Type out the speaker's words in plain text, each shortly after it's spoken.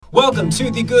Welcome to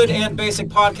the Good and Basic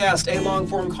Podcast, a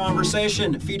long-form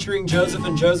conversation featuring Joseph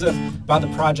and Joseph about the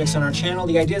projects on our channel,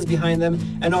 the ideas behind them,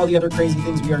 and all the other crazy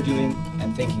things we are doing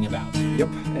and thinking about. Yep,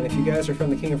 and if you guys are from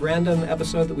the King of Random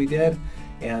episode that we did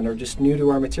and are just new to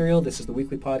our material, this is the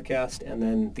weekly podcast, and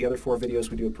then the other 4 videos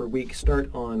we do per week start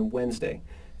on Wednesday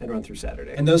and run through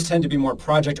Saturday. And those tend to be more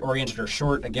project-oriented or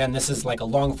short. Again, this is like a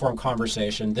long-form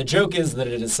conversation. The joke is that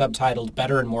it is subtitled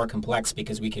Better and More Complex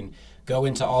because we can go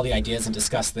into all the ideas and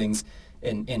discuss things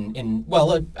in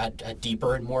a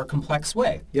deeper and more complex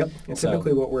way. Yep, and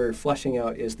typically what we're fleshing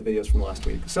out is the videos from last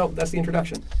week. So that's the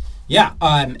introduction. Yeah,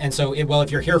 and so, if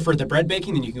you're here for the bread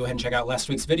baking, then you can go ahead and check out last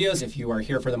week's videos. If you are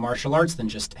here for the martial arts, then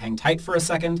just hang tight for a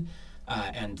second.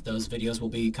 And those videos will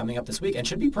be coming up this week and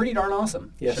should be pretty darn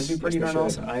awesome. Yes, should be pretty darn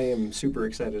awesome. I am super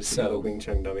excited to see how the Wing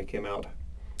Chun dummy came out.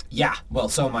 Yeah, well,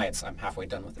 so am I. I'm halfway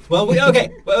done with it. Well,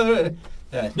 okay.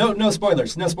 No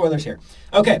spoilers. No spoilers here.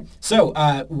 Okay, so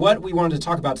what we wanted to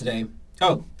talk about today.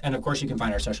 Oh, and of course you can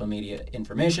find our social media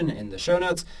information in the show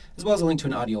notes, as well as a link to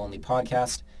an audio-only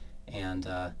podcast. And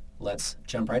let's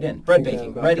jump right in. Bread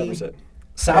baking. Ready?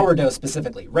 Sourdough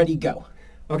specifically. Ready, go.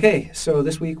 Okay, so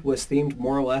this week was themed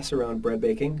more or less around bread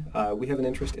baking. We have an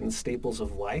interest in the staples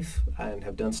of life and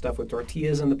have done stuff with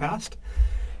tortillas in the past.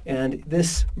 And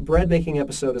this bread baking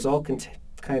episode is all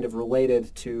kind of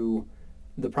related to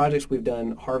the projects we've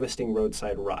done harvesting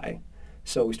roadside rye.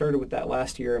 So we started with that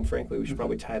last year, and frankly, we should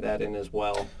probably tie that in as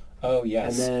well. Oh,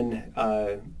 yes. And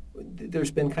then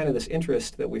there's been kind of this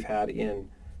interest that we've had in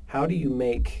how do you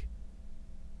make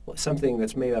something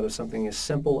that's made out of something as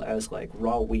simple as like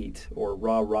raw wheat or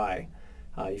raw rye.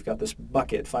 You've got this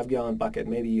bucket, 5-gallon bucket.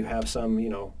 Maybe you have some,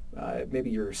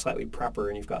 maybe you're slightly prepper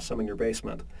and you've got some in your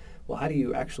basement. Well, how do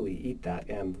you actually eat that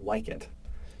and like it?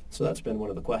 So that's been one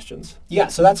of the questions. Yeah,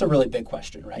 so that's a really big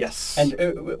question, right? Yes. And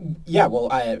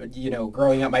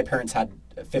growing up, my parents had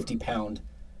 50-pound,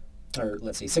 or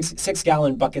let's see,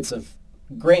 6-gallon buckets of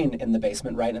grain in the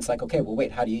basement, right? And it's like, okay, well,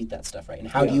 wait, how do you eat that stuff, right? And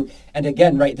how do you, and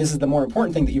again, right, this is the more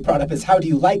important thing that you brought up is how do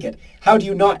you like it? How do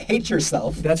you not hate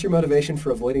yourself? That's your motivation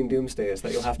for avoiding doomsday is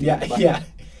that you'll have to eat the bucket.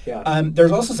 Yeah.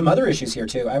 There's also some other issues here,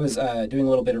 too. I was doing a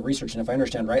little bit of research, and if I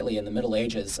understand rightly, in the Middle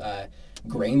Ages,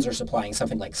 grains are supplying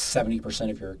something like 70%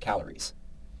 of your calories.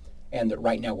 And that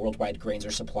right now, worldwide, grains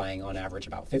are supplying, on average,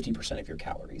 about 50% of your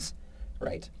calories,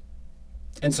 right?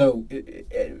 And so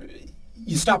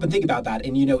you stop and think about that,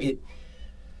 and,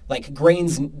 like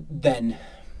grains, then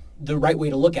the right way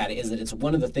to look at it is that it's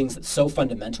one of the things that's so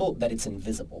fundamental that it's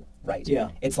invisible, right?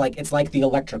 Yeah. It's like the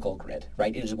electrical grid,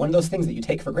 right? It is one of those things that you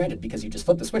take for granted because you just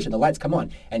flip the switch and the lights come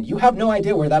on, and you have no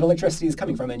idea where that electricity is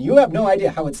coming from, and you have no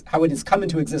idea how it has come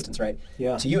into existence, right?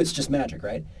 Yeah. To you, it's just magic,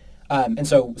 right? And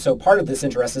so part of this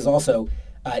interest is also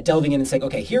delving in and saying,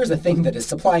 okay, here's a thing that is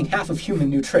supplying half of human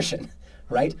nutrition,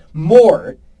 right?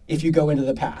 More if you go into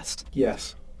the past.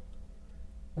 Yes.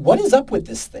 What is up with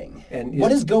this thing? And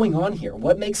what is going on here?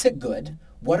 What makes it good?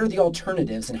 What are the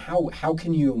alternatives, and how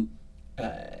can you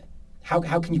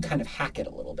kind of hack it a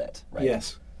little bit, right?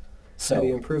 Yes. So how do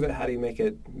you improve it? How do you make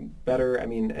it better? I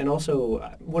mean, and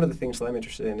also one of the things that I'm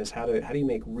interested in is how do you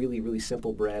make really, really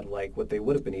simple bread like what they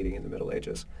would have been eating in the Middle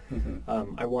Ages?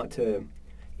 Mm-hmm. I want to,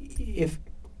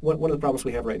 one of the problems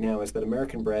we have right now is that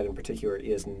American bread in particular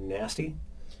is nasty.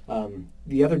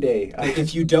 The other day...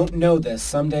 if you don't know this,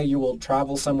 someday you will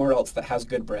travel somewhere else that has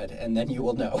good bread, and then you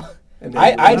will know. And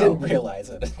I didn't realize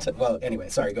it. Well, anyway,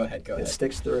 sorry, go ahead. It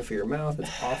sticks to the roof of your mouth.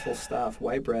 It's awful stuff.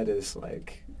 White bread is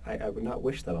like... I would not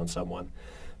wish that on someone.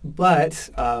 But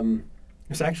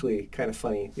it's actually kind of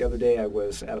funny. The other day I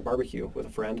was at a barbecue with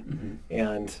a friend, mm-hmm.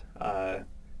 and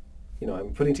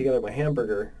I'm putting together my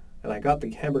hamburger, and I got the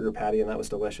hamburger patty, and that was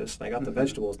delicious. And I got the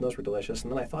vegetables, and those were delicious.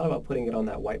 And then I thought about putting it on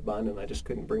that white bun, and I just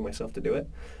couldn't bring myself to do it.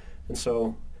 And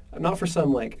so, not for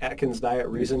some like Atkins diet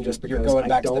reason, just because you're going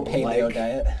back to the paleo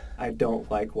diet. I don't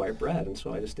like white bread, and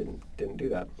so I just didn't do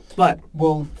that. But I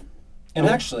want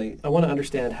to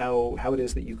understand how it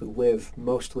is that you could live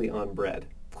mostly on bread.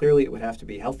 Clearly, it would have to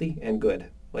be healthy and good,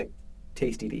 like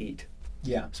tasty to eat.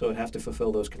 Yeah. So it'd have to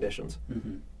fulfill those conditions.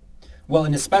 Mm-hmm. Well,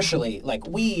 and especially, like,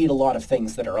 we eat a lot of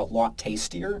things that are a lot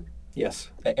tastier. Yes.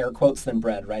 Air quotes than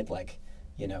bread, right? Like,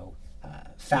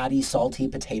 fatty, salty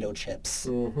potato chips,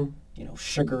 mm-hmm.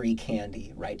 Sugary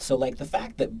candy, right? So, like, the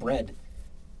fact that bread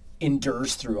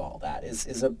endures through all that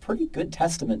is a pretty good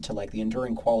testament to, like, the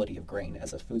enduring quality of grain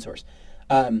as a food source.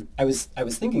 I was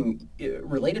thinking,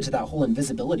 related to that whole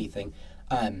invisibility thing,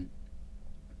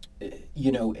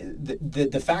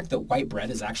 the fact that white bread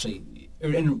is actually,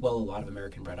 and well, a lot of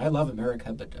American bread. I love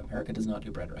America, but America does not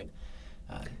do bread right.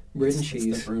 Bread and cheese.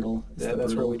 It's the brutal.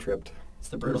 That's where we tripped. It's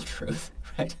the brutal truth,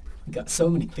 right? We got so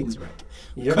many things right.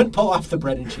 Yep. Couldn't pull off the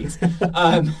bread and cheese.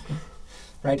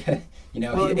 Right?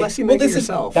 Well, unless you make it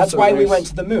yourself. That's so why we went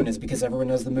to the moon, is because everyone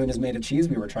knows the moon is made of cheese.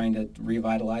 We were trying to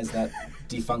revitalize that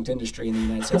defunct industry in the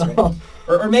United States. Right?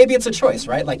 or maybe it's a choice,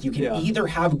 right? Like you can either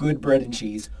have good bread and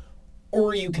cheese,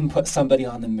 or you can put somebody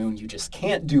on the moon. You just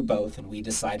can't do both. And we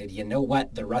decided, you know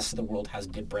what? The rest of the world has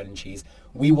good bread and cheese.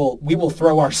 We will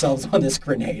throw ourselves on this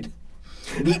grenade.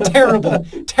 Eat terrible,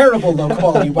 terrible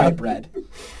low-quality white bread,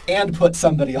 and put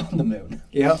somebody on the moon.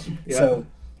 Yeah. So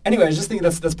anyway, I was just thinking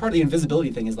that's part of the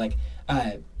invisibility thing is like,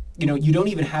 you don't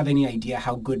even have any idea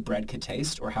how good bread could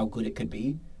taste or how good it could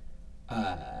be,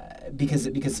 because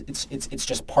it's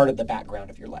just part of the background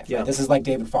of your life. Right? Yeah. This is like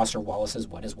David Foster Wallace's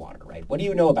 "What is Water?" Right? What do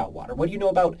you know about water? What do you know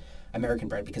about American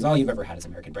bread? Because all you've ever had is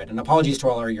American bread. And apologies to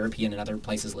all our European and other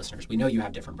places listeners. We know you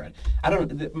have different bread. I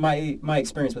don't. My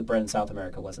experience with bread in South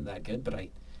America wasn't that good, but I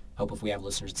hope if we have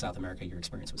listeners in South America, your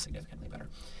experience was significantly better.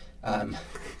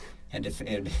 And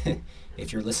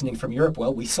if you're listening from Europe,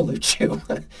 well, we salute you.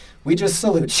 We just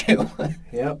salute you.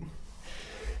 Yep.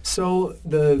 So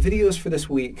the videos for this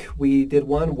week, we did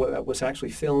one that was actually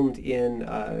filmed in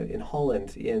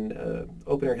Holland in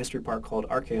open air history park called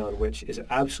Archeon, which is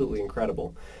absolutely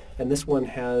incredible. And this one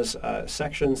has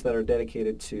sections that are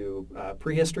dedicated to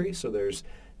prehistory. So there's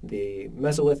the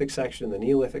Mesolithic section, the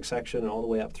Neolithic section, and all the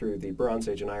way up through the Bronze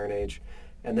Age and Iron Age.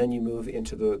 And then you move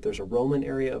into there's a Roman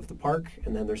area of the park,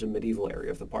 and then there's a medieval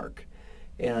area of the park.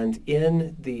 And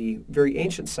in the very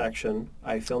ancient section,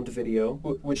 I filmed a video.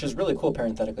 Which is really cool,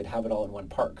 parenthetically, to have it all in one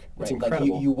park. Right? It's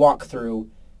incredible. Like you walk through,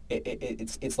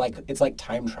 it's like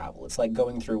time travel. It's like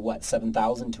going through,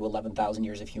 7,000 to 11,000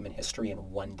 years of human history in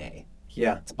one day.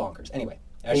 Yeah. It's bonkers. Anyway,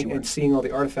 and seeing all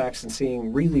the artifacts and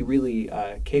seeing really, really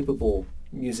capable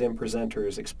museum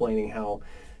presenters explaining how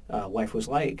life was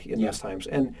like in those times.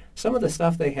 And some of the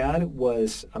stuff they had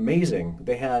was amazing.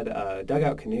 They had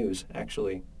dugout canoes,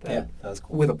 actually. That was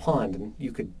cool. With a pond, and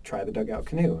you could try the dugout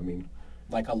canoe. I mean,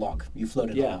 like a log. You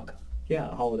floated a log.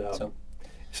 Yeah, hollowed out. So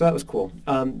that was cool.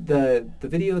 The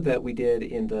video that we did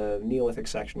in the Neolithic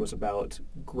section was about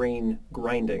grain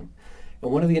grinding.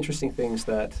 And one of the interesting things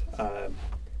that,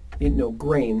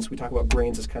 grains, we talk about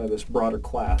grains as kind of this broader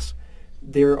class.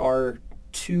 There are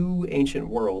two ancient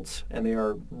worlds, and they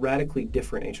are radically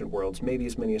different ancient worlds, maybe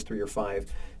as many as 3 or 5,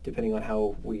 depending on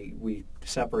how we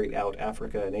separate out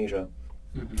Africa and Asia.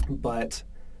 Mm-hmm. But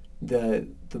the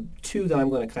two that I'm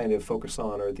going to kind of focus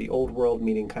on are the old world,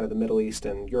 meaning kind of the Middle East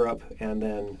and Europe, and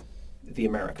then the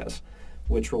Americas,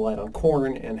 which relied on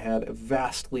corn and had a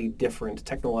vastly different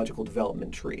technological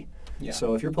development tree. Yeah.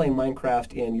 So if you're playing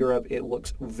Minecraft in Europe, it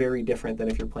looks very different than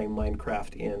if you're playing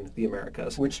Minecraft in the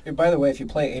Americas. Which, by the way, if you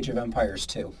play Age of Empires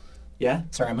 2, yeah.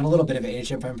 Sorry, I'm on a little bit of an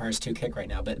Age of Empires 2 kick right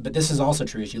now, but this is also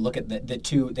true. As you look at the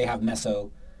two, they have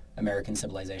Meso-American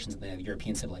civilizations and they have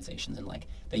European civilizations, and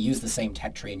they use the same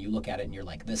tech tree, and you look at it and you're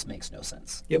like, this makes no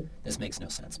sense. Yep. This makes no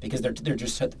sense because they're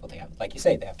just they have, like you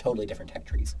say, they have totally different tech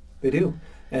trees. They do.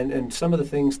 And some of the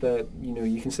things that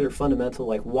you consider fundamental,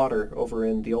 like water over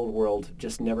in the old world,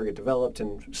 just never get developed,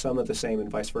 and some of the same and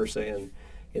vice versa in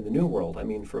the new world. I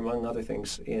mean, for among other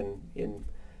things, in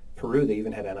Peru they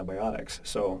even had antibiotics,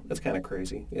 so that's kind of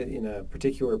crazy. In a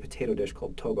particular potato dish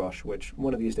called togosh, which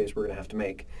one of these days we're going to have to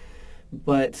make.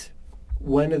 But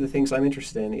one of the things I'm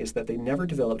interested in is that they never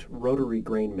developed rotary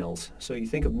grain mills. So you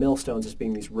think of millstones as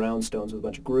being these round stones with a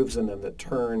bunch of grooves in them that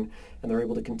turn, and they're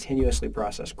able to continuously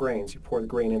process grains. You pour the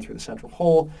grain in through the central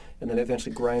hole, and then it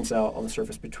eventually grinds out on the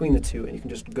surface between the two, and you can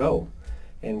just go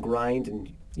and grind.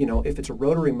 And, if it's a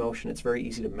rotary motion, it's very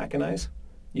easy to mechanize.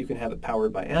 You can have it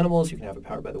powered by animals, you can have it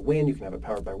powered by the wind, you can have it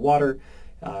powered by water.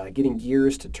 Getting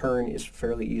gears to turn is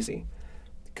fairly easy.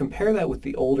 Compare that with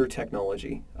the older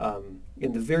technology.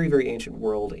 In the very, very ancient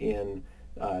world, in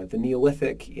the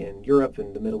Neolithic, in Europe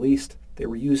and the Middle East, they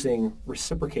were using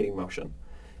reciprocating motion.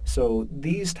 So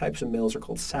these types of mills are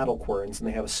called saddle querns, and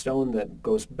they have a stone that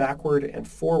goes backward and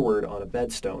forward on a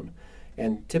bed stone.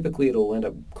 And typically it'll end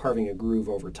up carving a groove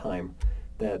over time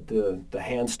that the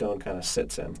hand stone kind of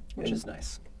sits in. Which is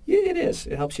nice. Yeah, it is.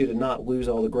 It helps you to not lose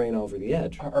all the grain over the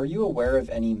edge. Are you aware of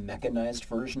any mechanized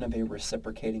version of a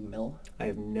reciprocating mill? I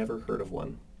have never heard of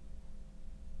one.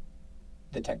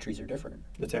 The tech trees are different.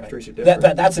 The tech trees are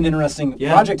different. That's an interesting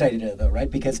project idea, though, right?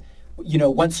 Because,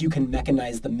 once you can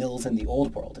mechanize the mills in the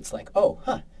old world, it's like,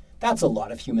 that's a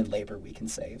lot of human labor we can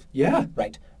save. Yeah.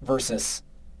 Right? Versus,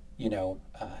 a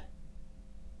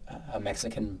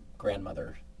Mexican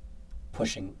grandmother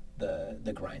pushing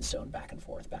the grindstone back and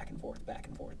forth, back and forth, back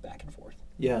and forth, back and forth.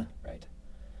 Yeah. Right.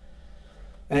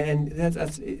 And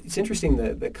it's interesting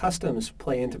that the customs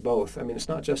play into both. I mean, it's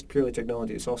not just purely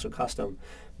technology; it's also custom.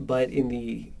 But in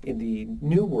the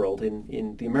New World,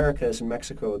 in the Americas and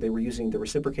Mexico, they were using the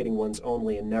reciprocating ones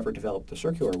only and never developed the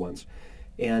circular ones.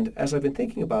 And as I've been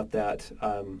thinking about that,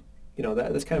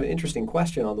 that's kind of an interesting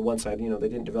question. On the one side, they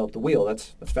didn't develop the wheel.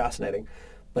 That's fascinating.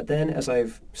 But then as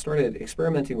I've started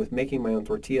experimenting with making my own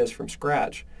tortillas from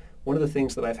scratch, one of the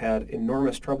things that I've had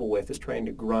enormous trouble with is trying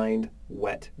to grind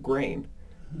wet grain.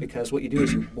 Because what you do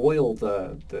is you boil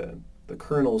the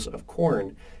kernels of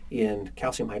corn in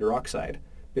calcium hydroxide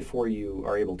before you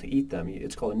are able to eat them.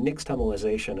 It's called a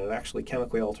nixtamalization. It actually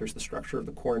chemically alters the structure of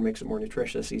the corn, makes it more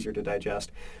nutritious, easier to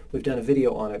digest. We've done a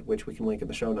video on it, which we can link in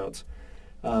the show notes.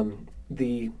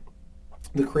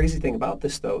 The crazy thing about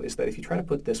this, though, is that if you try to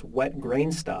put this wet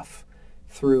grain stuff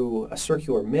through a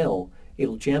circular mill,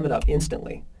 it'll jam it up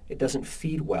instantly. It doesn't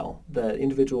feed well. The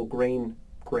individual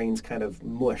grains kind of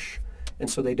mush, and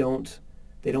so they don't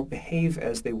behave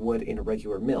as they would in a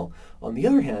regular mill. On the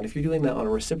other hand, if you're doing that on a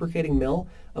reciprocating mill,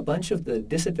 a bunch of the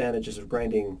disadvantages of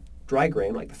grinding dry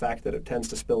grain, like the fact that it tends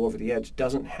to spill over the edge,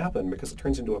 doesn't happen because it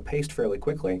turns into a paste fairly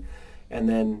quickly and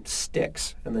then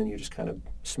sticks, and then you just kind of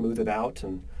smooth it out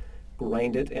and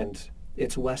grind it, and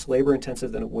it's less labor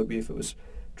intensive than it would be if it was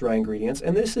dry ingredients.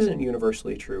 And this isn't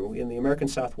universally true. In the American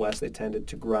Southwest, they tended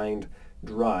to grind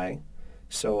dry.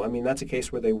 So, I mean, that's a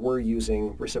case where they were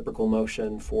using reciprocal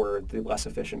motion for the less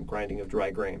efficient grinding of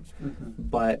dry grain. Mm-hmm.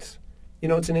 But,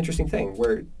 it's an interesting thing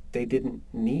where they didn't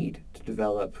need to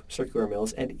develop circular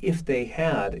mills, and if they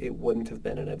had, it wouldn't have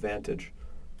been an advantage.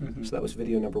 Mm-hmm. So that was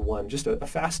video number one. Just a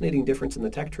fascinating difference in the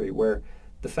tech tree where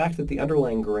the fact that the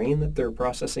underlying grain that they're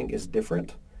processing is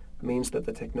different means that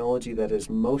the technology that is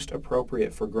most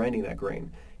appropriate for grinding that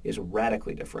grain is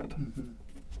radically different. Mm-hmm.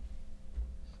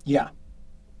 Yeah.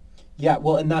 Yeah,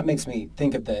 well, and that makes me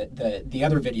think of the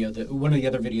other video, one of the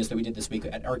other videos that we did this week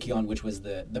at Archeon, which was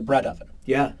the bread oven.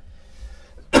 Yeah.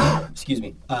 Excuse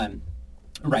me.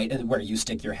 Right, and where you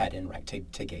stick your head in, right,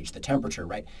 to gauge the temperature,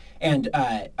 right? And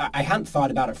I hadn't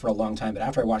thought about it for a long time, but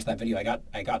after I watched that video,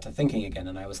 I got to thinking again,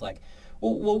 and I was like,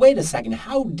 well, wait a second.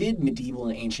 How did medieval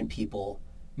and ancient people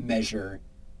measure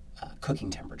cooking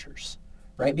temperatures,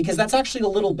 right? Because that's actually a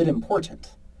little bit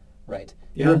important, right?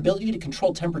 Yeah. Your ability to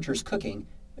control temperatures cooking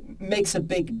makes a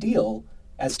big deal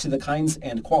as to the kinds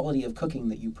and quality of cooking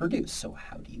that you produce. So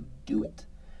how do you do it,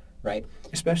 right?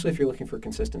 Especially if you're looking for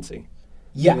consistency.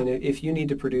 Yeah. I mean, if you need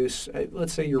to produce,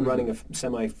 let's say you're running a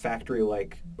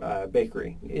semi-factory-like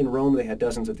bakery. In Rome, they had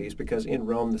dozens of these because in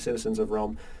Rome, the citizens of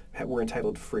Rome were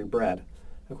entitled to free bread,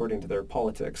 according to their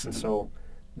politics. Mm-hmm. And so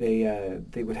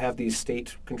they would have these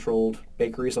state-controlled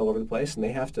bakeries all over the place, and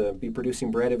they have to be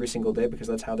producing bread every single day because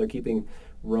that's how they're keeping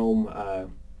Rome,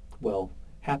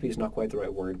 happy is not quite the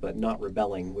right word, but not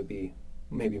rebelling would be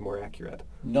maybe more accurate.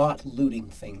 Not looting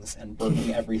things and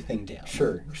burning everything down.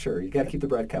 Sure. You got to keep the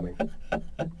bread coming.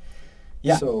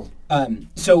 Yeah.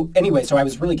 So anyway, I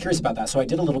was really curious about that. So I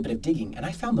did a little bit of digging, and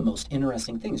I found the most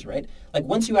interesting things, right? Like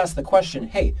once you ask the question,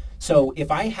 hey, so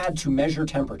if I had to measure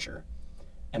temperature,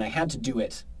 and I had to do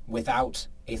it without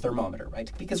a thermometer,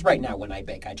 right? Because right now when I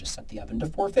bake, I just set the oven to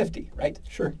 450, right?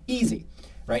 Sure. Easy.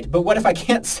 Right? But what if I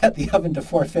can't set the oven to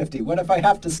 450? What if I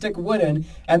have to stick wood in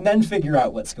and then figure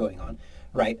out what's going on,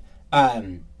 right?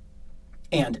 And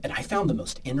I found the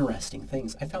most interesting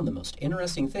things.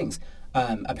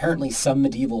 Apparently some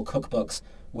medieval cookbooks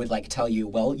would tell you,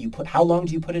 well, how long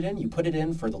do you put it in? You put it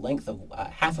in for the length of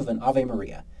half of an Ave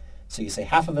Maria. So you say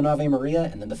half of an Ave Maria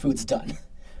and then the food's done,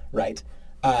 right?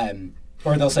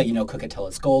 Or they'll say, cook it till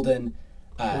it's golden.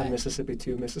 One Mississippi,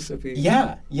 two Mississippi.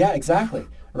 Yeah, exactly,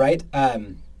 right?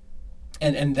 And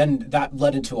then that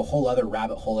led into a whole other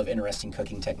rabbit hole of interesting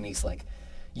cooking techniques like,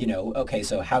 okay,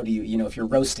 so how do you, if you're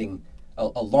roasting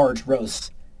a large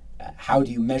roast, how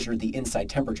do you measure the inside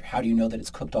temperature? How do you know that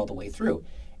it's cooked all the way through?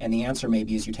 And the answer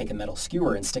maybe is you take a metal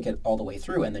skewer and stick it all the way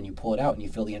through, and then you pull it out and you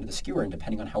fill the end of the skewer, and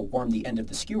depending on how warm the end of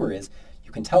the skewer is,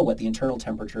 you can tell what the internal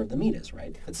temperature of the meat is,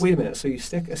 right? Wait a minute. So you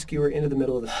stick a skewer into the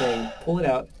middle of the thing, pull it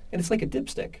out, and it's like a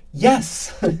dipstick.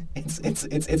 Yes,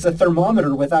 it's a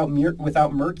thermometer without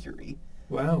mercury.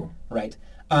 Wow. Right.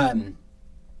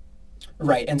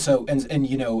 Right. And so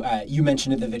you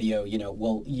mentioned in the video,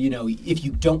 if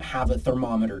you don't have a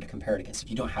thermometer to compare it against, if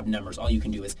you don't have numbers, all you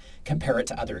can do is compare it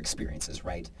to other experiences,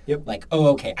 right? Yep. Like, oh,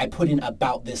 okay, I put in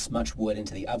about this much wood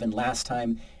into the oven last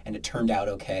time and it turned out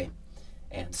okay.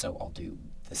 And so I'll do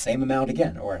the same amount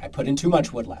again. Or I put in too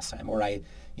much wood last time. Or I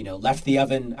left the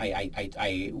oven, I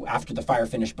after the fire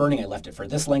finished burning, I left it for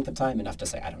this length of time, enough to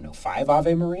say, 5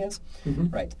 Ave Marias, mm-hmm.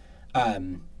 Right?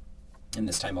 and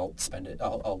this time I'll spend it.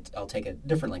 I'll take a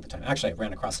different length of time. Actually, I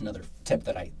ran across another tip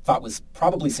that I thought was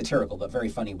probably satirical but very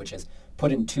funny, which is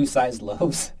put in two sized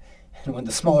loaves, and when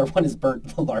the smaller one is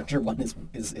burnt, the larger one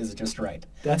is just right.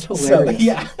 That's hilarious. So,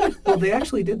 yeah. Well, they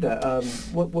actually did that.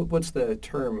 What's the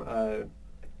term?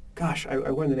 Gosh, I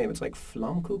learned the name. It's like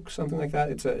Flammkuch, something like that.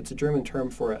 It's a German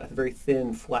term for a very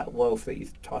thin, flat loaf that you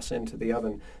toss into the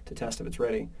oven to test if it's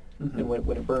ready. Mm-hmm. And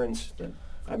when it burns,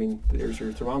 there's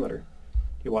your thermometer.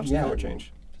 You watch the color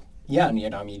change. Yeah, and you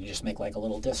just make like a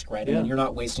little disc, right? Yeah. And you're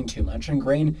not wasting too much. And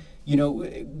grain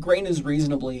is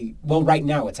reasonably, well, right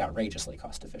now it's outrageously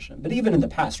cost efficient. But even in the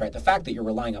past, right, the fact that you're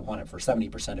relying upon it for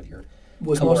 70% of your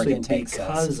was caloric mostly intake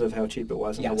because of how cheap it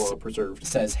was and how well it preserved.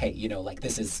 Says, hey,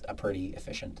 this is a pretty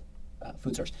efficient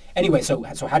food source. Anyway, so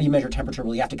how do you measure temperature?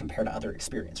 Well, you have to compare to other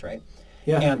experience, right?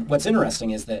 Yeah. And what's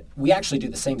interesting is that we actually do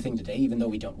the same thing today, even though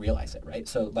we don't realize it, right?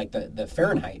 So like the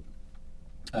Fahrenheit,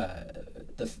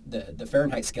 the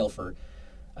Fahrenheit scale for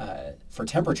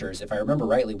temperatures, if I remember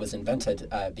rightly, was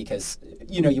invented because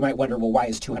you might wonder, well, why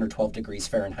is 212 degrees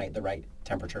Fahrenheit the right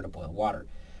temperature to boil water,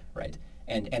 right?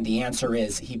 And the answer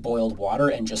is he boiled water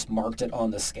and just marked it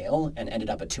on the scale and ended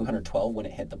up at 212 when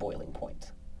it hit the boiling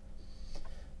point.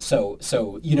 So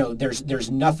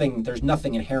there's nothing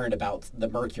inherent about the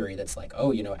mercury that's like,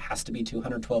 it has to be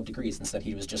 212 degrees. Instead,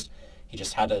 he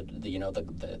just had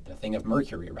the thing of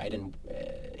mercury, right? And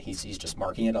he's just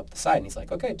marking it up the side, and he's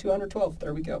like, okay, 212,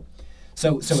 there we go.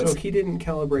 So he didn't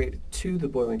calibrate to the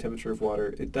boiling temperature of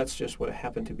water. That's just what it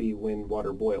happened to be when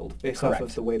water boiled, based off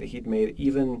of the way that he'd made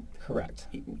even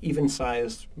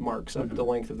sized marks of the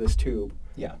length of this tube.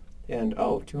 Yeah. And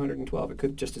 212. It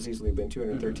could just as easily have been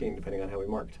 213, depending on how we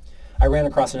marked. I ran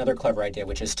across another clever idea,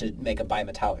 which is to make a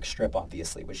bimetallic strip,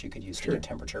 obviously, which you could use to do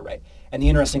temperature, right? And the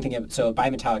interesting thing, so a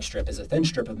bimetallic strip is a thin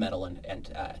strip of metal,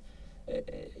 and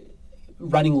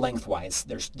running lengthwise,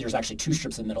 there's actually two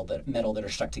strips of metal that are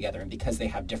stuck together, and because they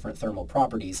have different thermal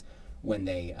properties, when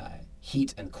they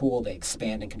heat and cool, they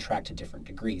expand and contract to different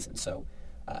degrees, and so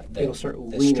the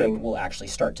strip will actually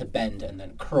start to bend and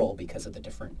then curl because of the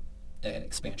different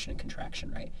expansion and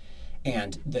contraction, right?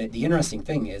 And the interesting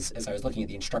thing is, as I was looking at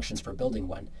the instructions for building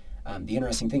one, the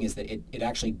interesting thing is that it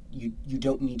actually, you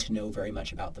don't need to know very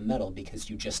much about the metal because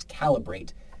you just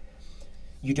calibrate.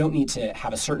 You don't need to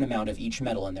have a certain amount of each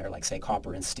metal in there, like say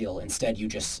copper and steel. Instead, you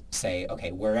just say,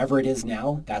 okay, wherever it is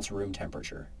now, that's room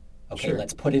temperature. Okay,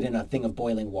 let's put it in a thing of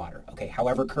boiling water. Okay,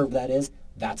 however curved that is,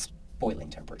 that's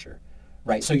boiling temperature.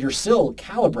 Right, so you're still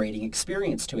calibrating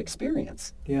experience to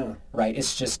experience. Yeah. Right,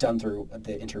 it's just done through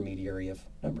the intermediary of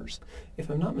numbers.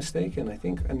 If I'm not mistaken, I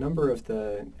think a number of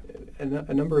the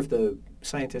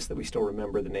scientists that we still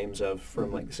remember the names of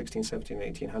from like the 16, 17,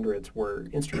 1800s were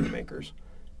instrument makers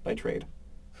by trade.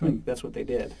 Like, that's what they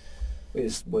did,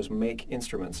 was make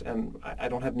instruments. And I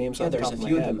don't have names off the top of my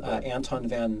head. There's a few of them. Anton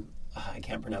van... I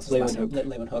can't pronounce his last name.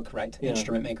 Leeuwenhoek, right? Yeah.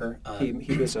 Instrument maker. He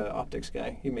was an optics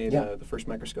guy. He made the first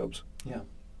microscopes. Yeah.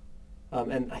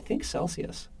 And I think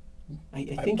Celsius. I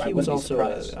think he was also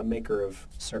a maker of...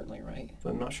 Certainly, right.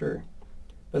 I'm not sure.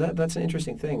 But that's an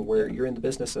interesting thing where you're in the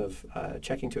business of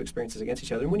checking two experiences against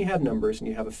each other. And when you have numbers and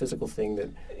you have a physical thing that...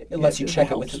 It lets you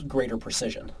check it with greater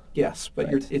precision. Yes, but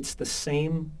it's the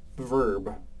same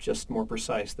verb, just more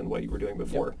precise than what you were doing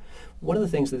before. Yep. One of the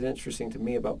things that's interesting to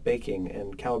me about baking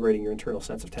and calibrating your internal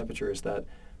sense of temperature is that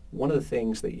one of the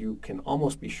things that you can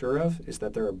almost be sure of is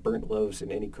that there are burnt loaves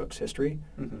in any cook's history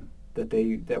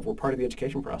that were part of the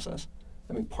education process.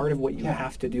 I mean, part of what you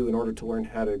have to do in order to learn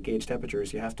how to gauge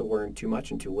temperatures, you have to learn too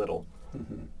much and too little.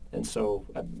 Mm-hmm. And so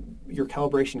your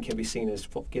calibration can be seen as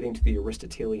getting to the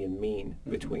Aristotelian mean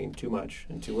between too much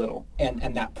and too little.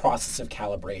 And that process of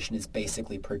calibration is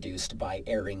basically produced by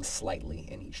erring slightly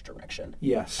in each direction.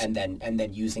 Yes. And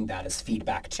then using that as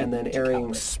feedback to and then erring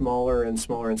calibrate. Smaller and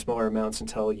smaller and smaller amounts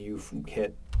until you've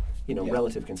hit,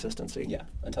 relative consistency. Yeah,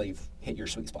 until you've hit your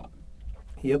sweet spot.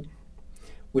 Yep.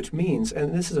 Which means,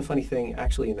 and this is a funny thing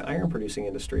actually in the iron producing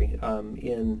industry,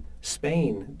 in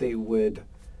Spain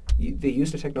they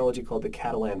used a technology called the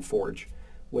Catalan forge,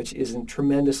 which is a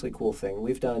tremendously cool thing.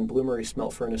 We've done Blue-Murray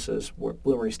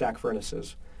Blue-Murray stack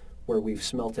furnaces, where we've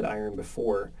smelted iron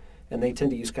before, and they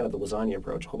tend to use kind of the lasagna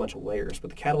approach, a whole bunch of layers. But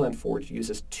the Catalan forge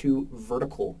uses two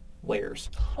vertical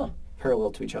layers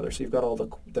parallel to each other. So you've got all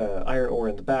the iron ore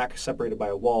in the back, separated by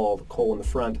a wall, the coal in the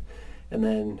front, and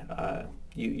then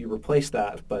you replace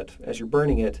that. But as you're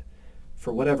burning it,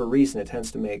 for whatever reason, it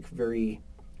tends to make very,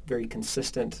 very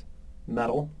consistent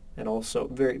metal, and also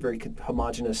very, very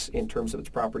homogeneous in terms of its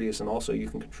properties, and also you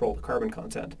can control the carbon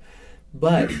content.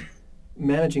 But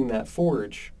managing that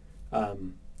forge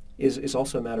is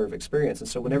also a matter of experience. And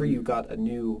so whenever you've got a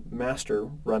new master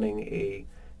running a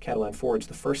Catalan Forge,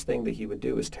 the first thing that he would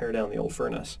do is tear down the old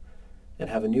furnace and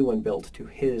have a new one built to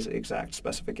his exact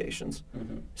specifications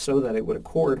so that it would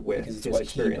accord with Because it's his what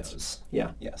experience. he knows.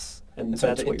 Yeah. Yes. And so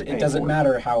that's what you're it paying doesn't for.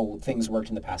 matter how things worked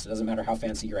in the past. It doesn't matter how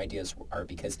fancy your ideas are,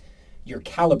 because you're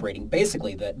calibrating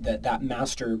basically that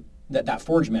master, that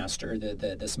forge master,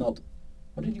 the smelt.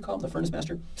 What did you call him? The furnace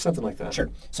master? Something like that. Sure.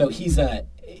 So he's a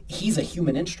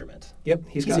human instrument. Yep.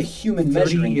 He's got a human 30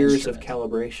 measuring years instrument. of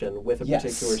calibration with a Yes.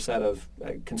 particular set of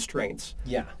constraints.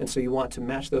 Yeah. And so you want to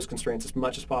match those constraints as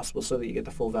much as possible so that you get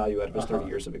the full value out of his 30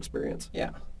 years of experience.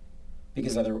 Yeah.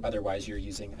 Because otherwise you're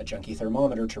using a junky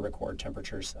thermometer to record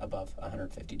temperatures above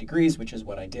 150 degrees, which is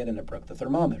what I did, and it broke the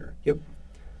thermometer. Yep.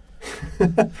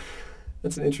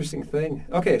 That's an interesting thing.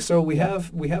 Okay, so we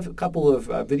have a couple of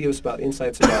videos about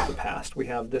insights about the past. We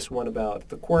have this one about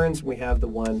the querns. We have the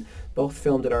one both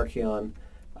filmed at Archeon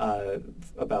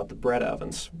about the bread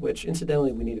ovens, which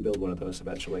incidentally we need to build one of those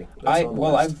eventually. That's on the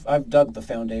list. I've dug the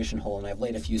foundation hole and I've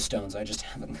laid a few stones. I just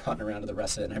haven't gotten around to the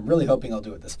rest of it, and I'm really hoping I'll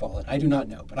do it this fall. And I do not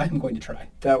know, but I'm going to try.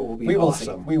 That will be We will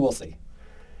awesome. see. We will see.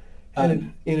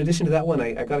 And in addition to that one,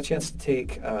 I got a chance to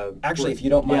take... Actually, if you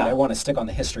don't mind, yeah. I want to stick on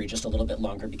the history just a little bit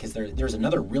longer, because there's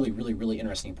another really, really, really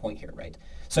interesting point here, right?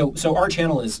 So our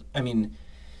channel is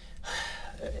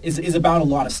about a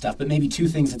lot of stuff, but maybe two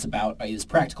things it's about is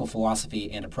practical philosophy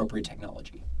and appropriate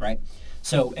technology, right?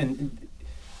 So, and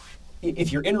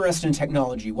if you're interested in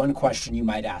technology, one question you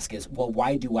might ask is, well,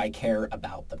 why do I care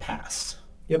about the past?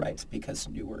 Yep. Right? Because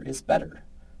newer is better,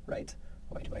 right?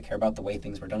 Why do I care about the way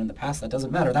things were done in the past? That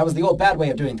doesn't matter. That was the old bad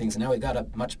way of doing things, and now we've got a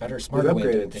much better, smarter way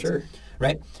of doing things. Sure.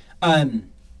 Right? And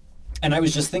I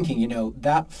was just thinking,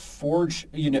 that forge,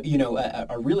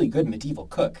 a really good medieval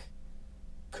cook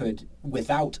could,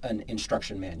 without an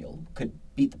instruction manual, could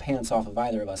beat the pants off of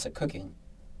either of us at cooking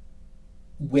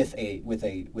with a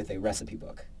recipe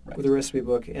book. Right? With a recipe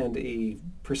book and a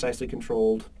precisely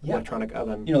controlled Yeah. electronic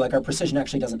oven. Like our precision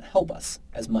actually doesn't help us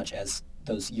as much as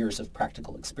those years of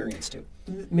practical experience do.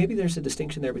 Maybe there's a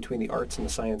distinction there between the arts and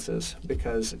the sciences,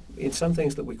 because in some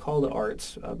things that we call the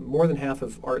arts, more than half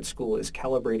of art school is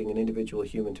calibrating an individual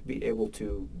human to be able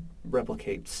to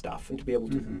replicate stuff and to be able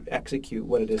to execute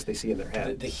what it is they see in their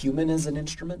head. The human as an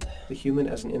instrument? The human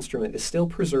as an instrument is still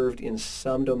preserved in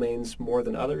some domains more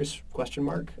than others, question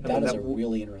mark. That is a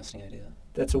really interesting idea.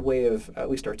 That's a way of at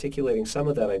least articulating some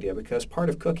of that idea, because part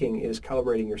of cooking is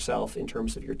calibrating yourself in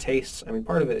terms of your tastes. I mean,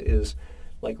 part of it is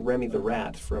like Remy the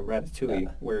Rat from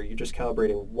Ratatouille, where you're just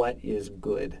calibrating what is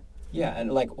good. Yeah,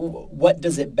 and what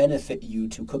does it benefit you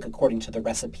to cook according to the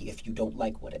recipe if you don't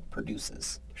like what it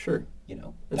produces? Sure.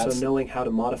 And so knowing how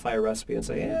to modify a recipe and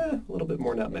say, a little bit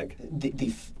more nutmeg.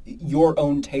 Your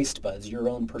own taste buds, your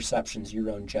own perceptions, your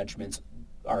own judgments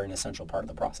are an essential part of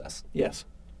the process. Yes.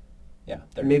 Yeah.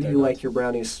 Maybe you like your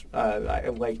brownies. I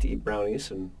like to eat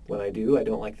brownies, and when I do, I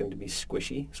don't like them to be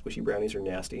squishy. Squishy brownies are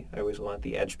nasty. I always want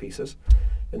the edge pieces.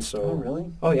 And so... Oh,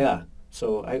 really? Oh, yeah.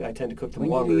 So I tend to cook them We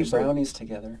longer. need to eat brownies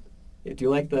together. Yeah, do you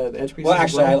like the edge pieces? Well, as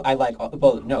actually, well? I like...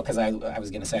 Well, no, because I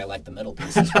was going to say I like the middle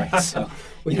pieces, right? So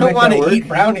Would you you don't make want that to eat work?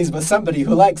 brownies with somebody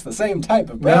who likes the same type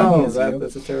of brownie No, as you.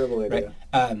 that's a terrible idea.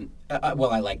 Right?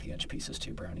 Well, I like the edge pieces,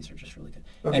 too. Brownies are just really good.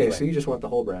 Okay, Anyway. so you just want the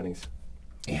whole brownies.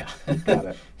 Yeah. Got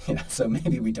it. Yeah, so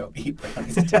maybe we don't eat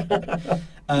brownies together.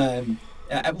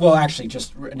 Well, actually,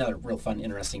 just another real fun,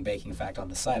 interesting baking fact on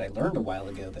the side. I learned a while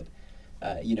ago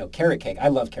that, carrot cake, I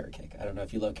love carrot cake. I don't know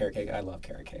if you love carrot cake. I love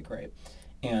carrot cake, right?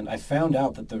 And I found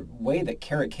out that the way that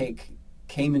carrot cake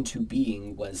came into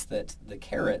being was that the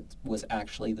carrot was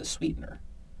actually the sweetener.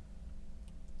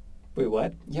 Wait,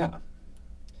 what? Yeah.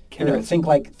 Carrots. Think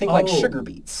like Oh. sugar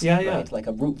beets. Yeah, yeah. Right? Like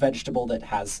a root vegetable that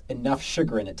has enough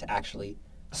sugar in it to actually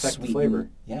Affect the sweeten. flavor.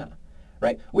 Yeah.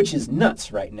 Right? Which is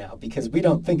nuts right now, because we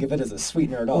don't think of it as a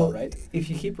sweetener at all, Well, right? If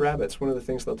you keep rabbits, one of the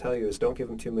things they'll tell you is don't give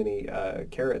them too many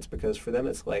carrots, because for them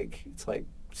it's like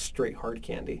straight hard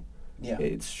candy. Yeah.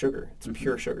 It's sugar. It's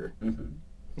pure sugar. Mm-hmm.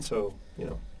 And so,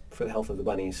 for the health of the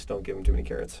bunnies, don't give them too many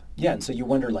carrots. Yeah, and so you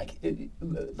wonder, like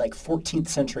 14th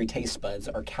century taste buds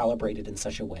are calibrated in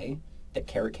such a way that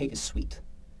carrot cake is sweet,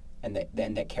 and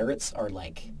that carrots are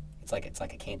it's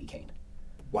like a candy cane.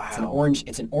 Wow.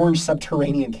 It's an orange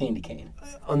subterranean candy cane.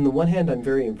 On the one hand, I'm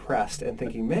very impressed and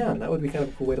thinking, man, that would be kind of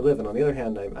a cool way to live. And on the other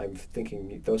hand, I'm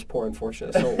thinking, those poor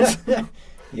unfortunate souls.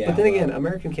 Yeah. But then again,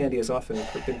 American candy has often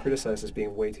been criticized as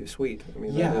being way too sweet. I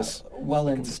mean, that is a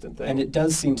consistent thing. And it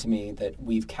does seem to me that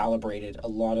we've calibrated, a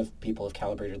lot of people have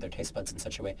calibrated their taste buds in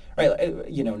such a way, right?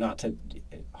 Not to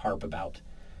harp about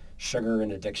sugar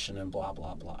and addiction and blah,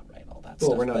 blah, blah, right? All that stuff.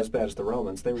 Well, we're not as bad as the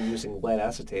Romans. They were using lead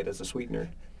acetate as a sweetener.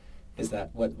 Is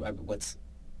that what's...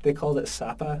 They called it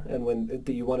sapa, and when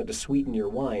you wanted to sweeten your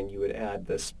wine, you would add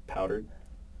this powdered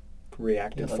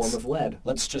reactive form of lead.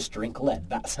 Let's just drink lead.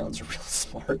 That sounds real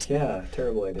smart. Yeah,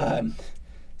 terrible idea.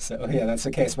 So yeah, that's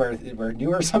a case where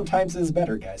newer sometimes is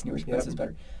better, guys. Newer sometimes is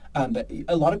better. But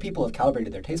a lot of people have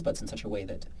calibrated their taste buds in such a way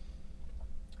that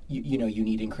you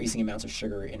need increasing amounts of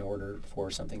sugar in order for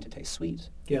something to taste sweet.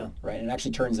 Yeah. Right. And it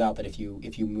actually turns out that if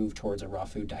you move towards a raw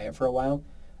food diet for a while,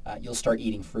 you'll start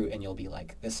eating fruit and you'll be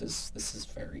like, this is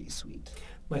very sweet.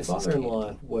 My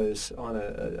father-in-law was on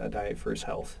a diet for his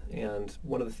health, and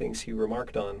one of the things he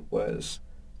remarked on was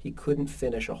he couldn't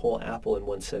finish a whole apple in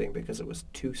one sitting because it was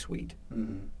too sweet.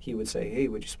 Mm-hmm. He would say, hey,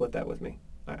 would you split that with me?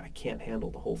 I can't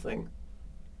handle the whole thing.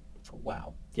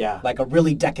 Wow. Yeah. Like a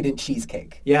really decadent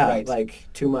cheesecake. Yeah, right? like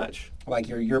too much. Like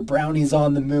your brownies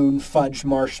on the moon fudge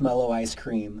marshmallow ice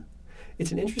cream.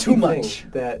 It's an interesting Too much.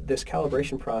 thing that this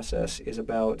calibration process is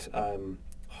about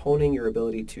honing your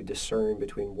ability to discern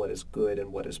between what is good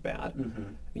and what is bad.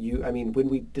 Mm-hmm. When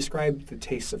we describe the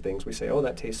tastes of things, we say, oh,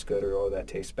 that tastes good, or oh, that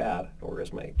tastes bad. Or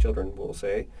as my children will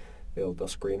say, they'll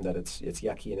scream that it's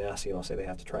yucky and nasty, and I'll say they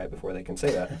have to try it before they can say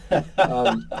that.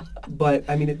 But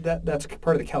that's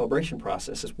part of the calibration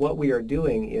process. Is what we are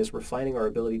doing is refining our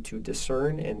ability to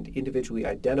discern and individually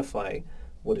identify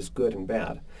what is good and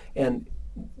bad. And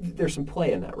there's some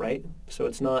play in that, right? So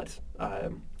it's not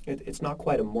it's not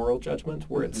quite a moral judgment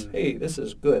where it's, hey, this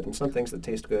is good, and some things that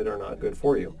taste good are not good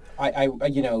for you.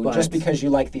 But just because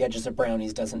you like the edges of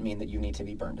brownies doesn't mean that you need to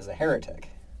be burned as a heretic.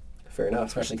 Fair enough.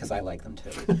 Especially because I like them too.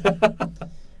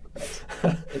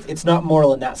 Right. It's not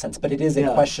moral in that sense, but it is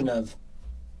a question of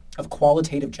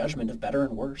qualitative judgment of better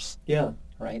and worse. Yeah.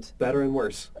 Right. Better and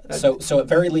worse. So at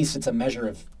very least, it's a measure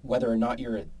of whether or not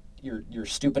you're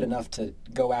stupid enough to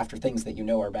go after things that you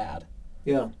know are bad.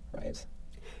 Yeah. Right.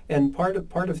 And part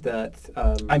of that.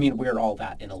 We're all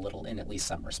that in at least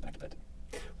some respect, but.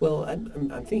 Well,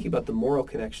 I'm thinking about the moral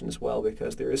connection as well,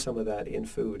 because there is some of that in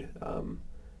food.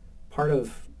 Part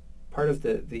of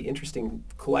the interesting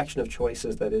collection of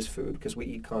choices that is food, because we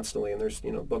eat constantly, and there's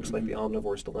books like The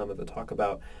Omnivore's Dilemma that talk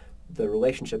about the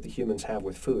relationship that humans have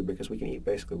with food, because we can eat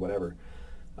basically whatever.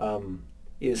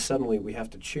 Is suddenly we have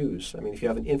to choose. If you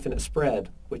have an infinite spread,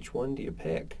 which one do you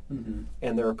pick? Mm-hmm.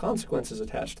 And there are consequences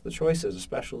attached to the choices,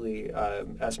 especially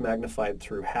as magnified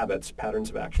through habits,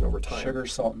 patterns of action over time. Sugar,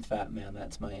 salt, and fat, man.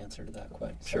 That's my answer to that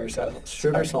question.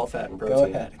 Sugar, salt, fat, and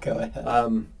protein. Go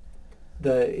ahead.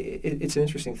 It's an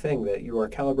interesting thing that you are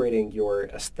calibrating your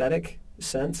aesthetic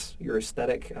sense, your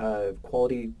aesthetic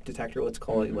quality detector, let's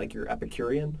call it, like your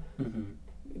Epicurean. Mm-hmm.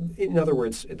 In other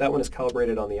words, that one is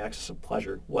calibrated on the axis of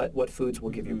pleasure. What foods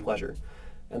will give you pleasure?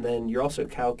 And then you're also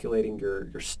calculating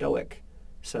your stoic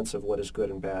sense of what is good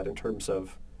and bad in terms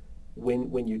of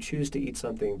when you choose to eat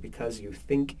something because you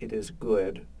think it is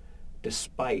good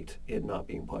despite it not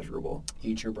being pleasurable.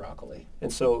 Eat your broccoli.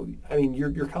 And so,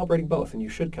 you're calibrating both, and you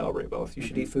should calibrate both. You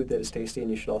should eat food that is tasty, and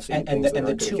you should also eat things that aren't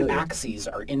going to kill you. And the two axes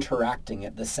are interacting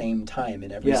at the same time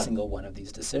in every single one of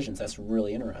these decisions. That's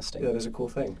really interesting. That is a cool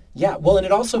thing. Yeah, well, and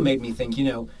it also made me think,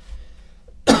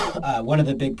 one of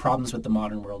the big problems with the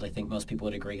modern world, I think most people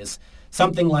would agree, is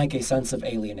something like a sense of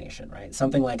alienation, right?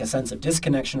 Something like a sense of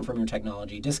disconnection from your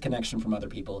technology, disconnection from other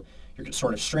people. You're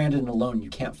sort of stranded and alone. You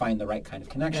can't find the right kind of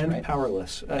connection, and right?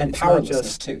 Powerless. And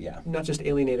powerlessness too, yeah. Not just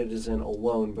alienated as in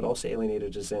alone, but also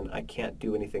alienated as in I can't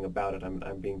do anything about it.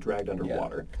 I'm being dragged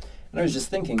underwater. Yeah. And I was just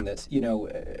thinking that,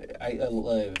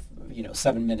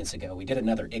 7 minutes ago, we did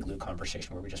another igloo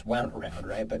conversation where we just wound around,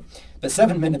 right? But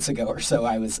 7 minutes ago or so,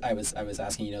 I was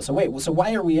asking, so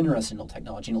why are we interested in old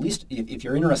technology? And at least if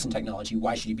you're interested in technology,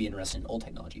 why should you be interested in old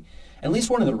technology? And at least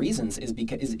one of the reasons is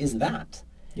that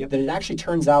it actually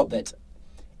turns out that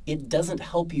it doesn't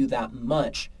help you that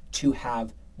much to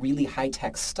have really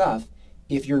high-tech stuff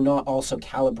if you're not also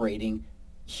calibrating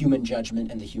human judgment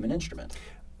and the human instrument.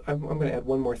 I'm going to add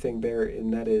one more thing there,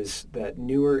 and that is that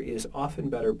newer is often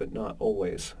better, but not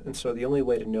always. And so the only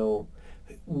way to know,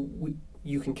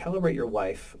 you can calibrate your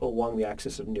life along the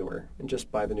axis of newer and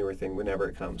just buy the newer thing whenever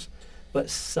it comes.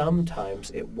 But sometimes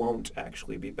it won't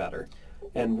actually be better.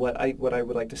 And what I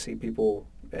would like to see people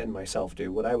and myself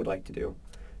do, what I would like to do,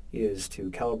 is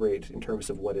to calibrate in terms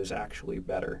of what is actually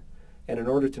better. And in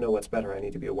order to know what's better, I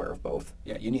need to be aware of both.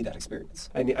 Yeah, you need that experience.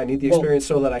 I need the experience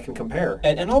so that I can compare.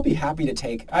 And I'll be happy to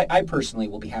take, I personally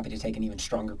will be happy to take an even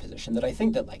stronger position that I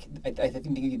think that, I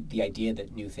think the idea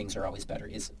that new things are always better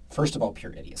is, first of all,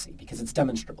 pure idiocy, because it's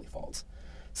demonstrably false.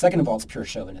 Second of all, it's pure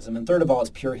chauvinism. And third of all, it's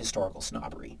pure historical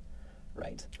snobbery,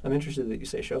 right? I'm interested that you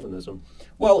say chauvinism.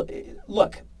 Well,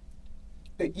 look,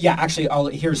 yeah, actually,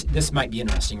 this might be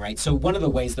interesting, right? So one of the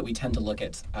ways that we tend to look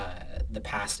at the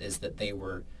past is that they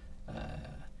were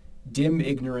dim,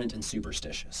 ignorant, and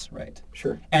superstitious, right?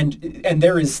 Sure. And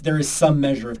there is some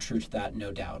measure of truth to that,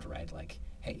 no doubt, right? Like,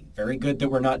 hey, very good that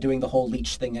we're not doing the whole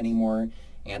leech thing anymore.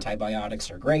 Antibiotics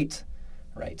are great,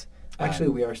 right? Actually,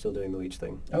 we are still doing the leech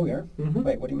thing. Oh, we are? Mhm.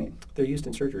 Wait, what do you mean? They're used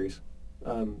in surgeries.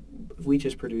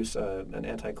 Leeches produce an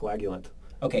anticoagulant.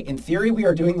 Okay, in theory, we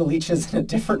are doing the leeches in a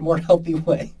different, more healthy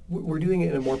way. We're doing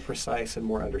it in a more precise and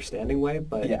more understanding way,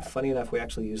 but Yeah. funny enough, we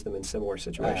actually use them in similar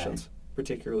situations.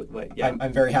 Particularly, like, yeah.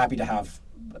 I'm very happy to have,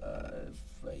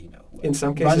 In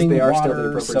some cases, running they are still the water,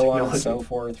 appropriate so on and technology. so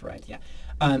forth, right? Yeah.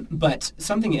 But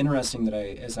something interesting that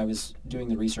as I was doing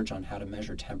the research on how to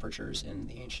measure temperatures in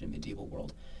the ancient and medieval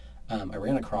world, I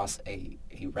ran across a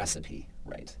recipe,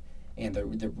 right? And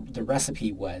the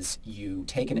recipe was you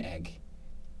take an egg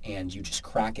and you just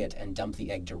crack it and dump the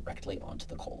egg directly onto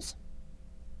the coals.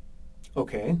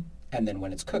 Okay, And then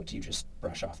when it's cooked, you just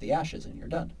brush off the ashes and you're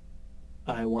done.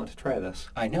 I want to try this.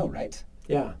 I know, right?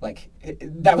 Yeah. Like,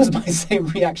 that was my same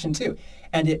reaction too.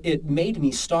 And it made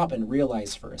me stop and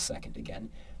realize for a second again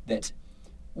that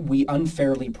we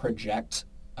unfairly project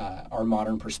our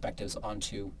modern perspectives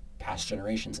onto past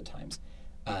generations at times.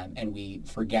 And we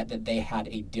forget that they had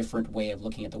a different way of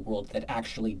looking at the world that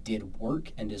actually did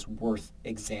work and is worth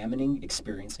examining,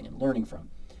 experiencing, and learning from.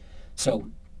 So,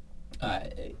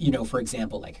 for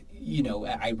example,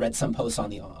 I read some posts on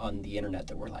the internet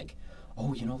that were like,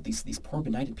 oh, these poor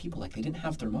benighted people, like, they didn't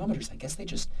have thermometers. I guess they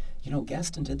just,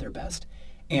 guessed and did their best.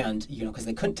 And, because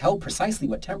they couldn't tell precisely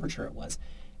what temperature it was.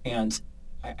 And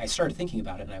I started thinking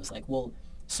about it, and I was like, well,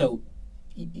 so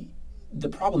the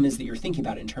problem is that you're thinking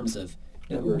about it in terms of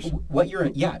what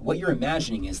you're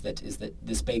imagining is that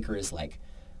this baker is like,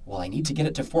 well, I need to get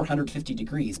it to 450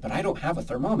 degrees, but I don't have a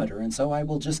thermometer, and so I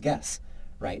will just guess,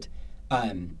 right?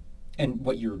 And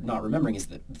what you're not remembering is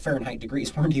that Fahrenheit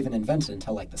degrees weren't even invented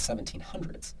until like the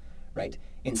 1700s, right?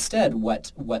 Instead,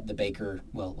 what the baker,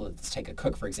 well, let's take a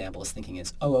cook, for example, is thinking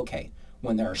is, oh, okay,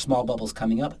 when there are small bubbles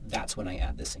coming up, that's when I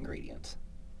add this ingredient.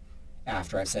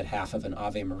 After I've said half of an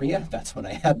Ave Maria, that's when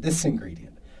I add this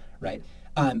ingredient, right?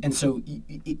 And so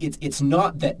it's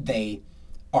not that they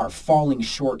are falling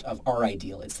short of our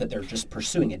ideal. It's that they're just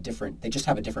pursuing they just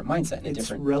have a different mindset and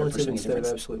it's relative instead of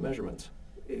absolute measurements.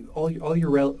 All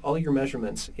your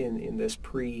measurements in this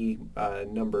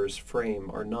numbers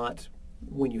frame are not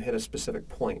when you hit a specific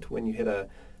point, when you hit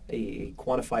a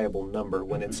quantifiable number,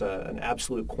 when it's an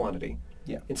absolute quantity.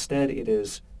 Yeah. Instead, it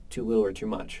is too little or too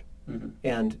much. Mm-hmm.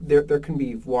 And there can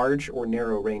be large or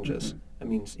narrow ranges. I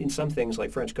mean, in some things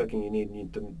like French cooking, you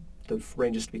need the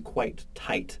ranges to be quite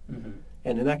tight. Mm-hmm.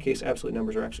 And in that case, absolute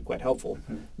numbers are actually quite helpful.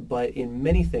 Mm-hmm. But in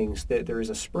many things, there is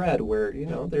a spread where,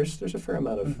 there's a fair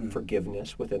amount of Mm-hmm.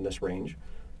 forgiveness within this range.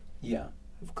 Yeah.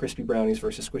 Crispy brownies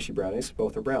versus squishy brownies,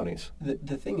 both are brownies.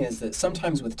 The thing is that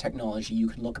sometimes with technology, you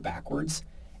can look backwards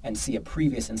and see a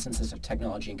previous instance of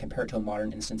technology and compare it to a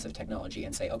modern instance of technology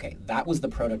and say, okay, that was the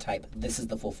prototype, this is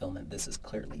the fulfillment, this is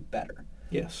clearly better.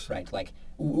 Yes. Right? Like,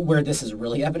 where this is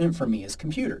really evident for me is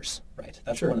computers, right?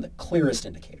 That's Sure. one of the clearest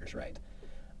indicators, right?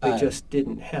 They just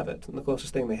didn't have it. And the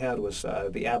closest thing they had was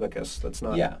the abacus. That's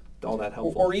not all that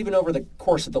helpful. Or even over the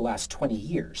course of the last 20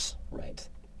 years, right?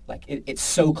 Like, it's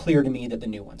so clear to me that the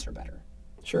new ones are better.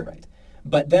 Sure. Right.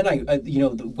 But then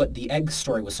what the egg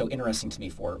story was so interesting to me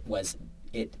for was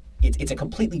it's a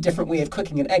completely different way of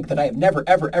cooking an egg that I have never,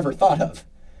 ever, ever thought of.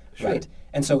 Sure. Right.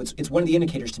 And so it's one of the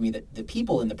indicators to me that the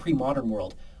people in the pre-modern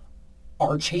world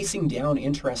are chasing down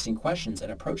interesting questions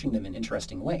and approaching them in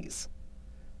interesting ways.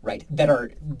 Right. That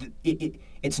are,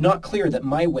 it's not clear that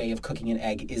my way of cooking an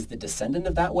egg is the descendant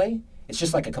of that way. It's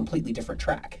just like a completely different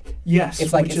track. Yes.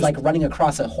 It's like running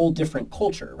across a whole different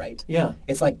culture, right? Yeah.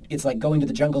 It's like going to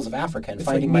the jungles of Africa and It's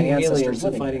finding like my meeting ancestors aliens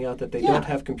and living finding there. out that they Yeah. don't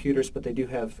have computers, but they do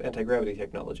have anti-gravity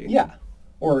technology. Yeah.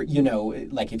 Or,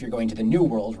 like if you're going to the New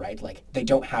World, right? Like they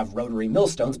don't have rotary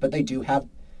millstones, but they do have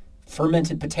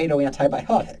fermented potato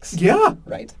antibiotics. Yeah.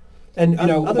 Right? And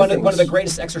other one of the things.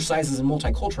 greatest exercises in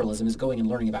multiculturalism is going and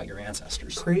learning about your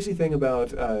ancestors. Crazy thing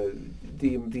about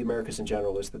the Americas in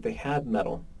general is that they had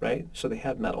metal, right? So they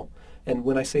had metal. And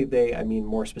when I say they, I mean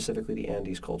more specifically the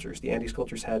Andes cultures. The Andes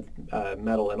cultures had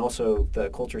metal, and also the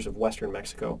cultures of Western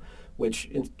Mexico, which,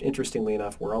 interestingly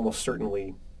enough, were almost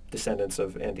certainly descendants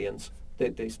of Andeans.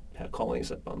 They had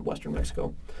colonies up on Western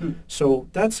Mexico. So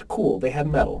that's cool. They had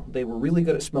metal. They were really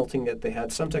good at smelting it. They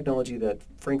had some technology that,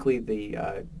 frankly,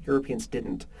 the Europeans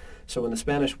didn't. So when the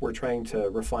Spanish were trying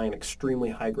to refine extremely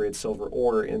high-grade silver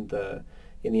ore in the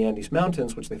Andes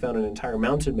Mountains, which they found an entire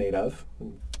mountain made of,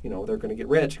 they're going to get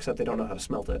rich, except they don't know how to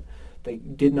smelt it. They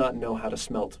did not know how to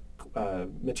smelt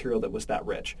material that was that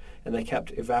rich, and they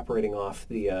kept evaporating off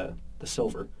the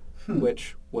silver.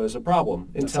 which was a problem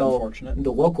That's until unfortunate.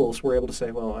 the locals were able to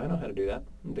say, well, I know how to do that.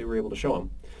 And they were able to show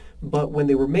them. But when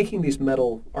they were making these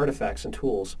metal artifacts and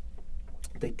tools,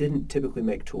 they didn't typically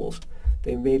make tools.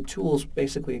 They made tools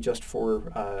basically just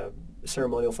for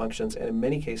ceremonial functions, and in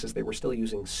many cases they were still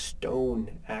using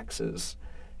stone axes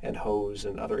and hoes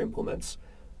and other implements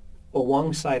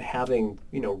alongside having,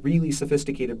 really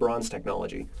sophisticated bronze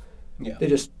technology. Yeah. They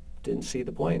just didn't see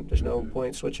the point. There's no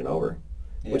point switching over,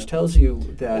 Yeah. which tells you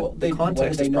that Well, the context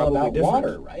what do they is know probably about different.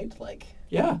 water, right? Like,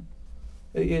 Yeah.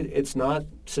 It's not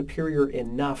superior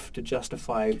enough to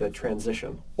justify the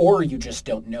transition. or you just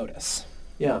don't notice.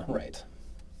 Yeah. Right.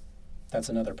 That's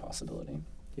another possibility.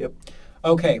 Yep.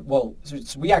 Okay, well, so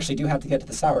we actually do have to get to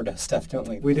the sourdough stuff, don't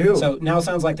we? We do. So now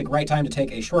sounds like the right time to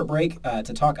take a short break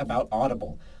to talk about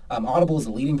Audible. Audible is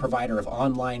a leading provider of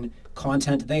online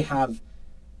content. They have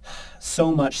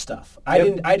so much stuff.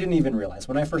 Yep. I didn't even realize.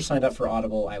 When I first signed up for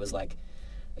Audible, I was like,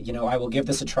 I will give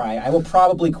this a try. I will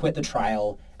probably quit the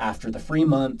trial after the free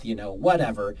month,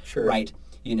 whatever. Sure. Right.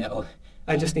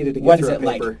 I just needed to get What is through a it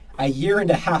like? paper. A year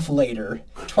and a half later,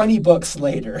 20 books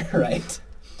later, right?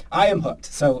 I am hooked.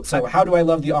 So how do I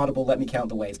love the Audible? Let me count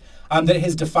the ways. That it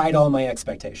has defied all my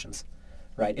expectations,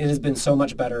 right? It has been so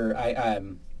much better.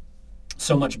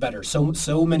 So much better.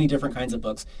 So many different kinds of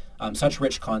books. Such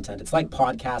rich content. It's like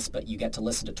podcasts, but you get to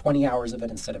listen to 20 hours of it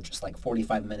instead of just like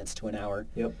 45 minutes to an hour.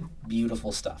 Yep.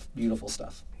 Beautiful stuff. Beautiful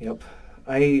stuff. Yep.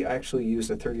 I actually used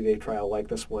a 30-day trial like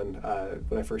this one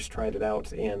when I first tried it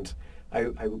out, and I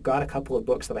got a couple of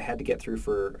books that I had to get through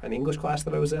for an English class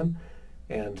that I was in,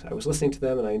 and I was listening to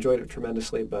them, and I enjoyed it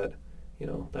tremendously, but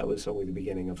that was only the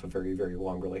beginning of a very, very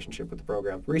long relationship with the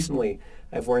program. Recently,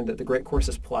 I've learned that the Great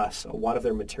Courses Plus, a lot of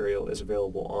their material is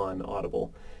available on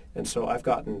Audible, and so I've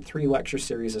gotten 3 lecture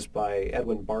series by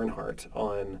Edwin Barnhart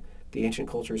on the ancient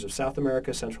cultures of South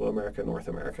America, Central America, North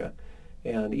America.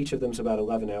 And each of them is about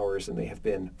 11 hours, and they have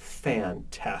been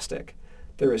fantastic.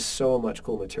 There is so much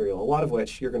cool material, a lot of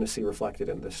which you're going to see reflected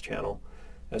in this channel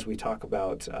as we talk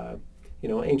about,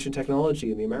 ancient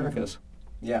technology in the Americas.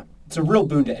 Yeah, it's a real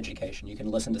boon to education. You can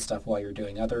listen to stuff while you're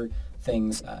doing other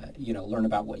things, learn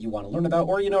about what you want to learn about,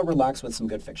 or, relax with some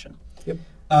good fiction. Yep.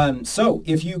 So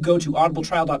if you go to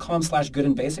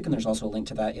audibletrial.com/goodandbasic, and there's also a link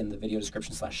to that in the video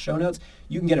description /show notes,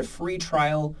 you can get a free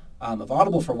trial of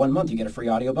Audible for 1 month. You get a free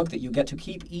audiobook that you get to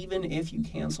keep even if you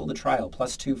cancel the trial,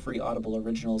 plus 2 free Audible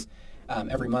originals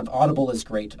every month. Audible is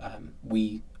great.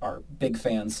 We are big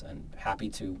fans and happy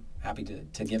to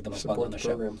give them a plug on the show.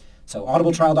 Program. So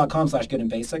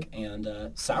audibletrial.com/goodandbasic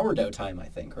and sourdough time, I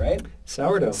think, right?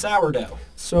 Sourdough. Sourdough.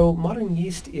 So modern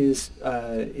yeast is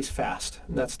fast.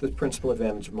 And that's the principal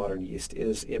advantage of modern yeast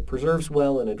is it preserves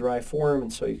well in a dry form,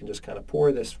 and so you can just kind of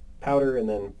pour this powder and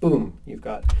then boom, you've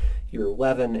got your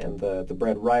leaven and the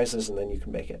bread rises and then you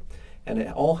can make it. And it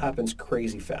all happens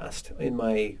crazy fast. In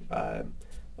my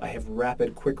I have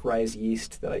rapid quick rise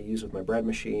yeast that I use with my bread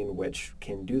machine, which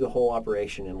can do the whole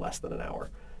operation in less than an hour,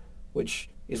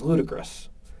 which is ludicrous.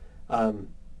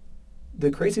 The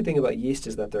crazy thing about yeast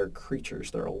is that they're creatures.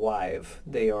 They're alive.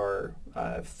 They are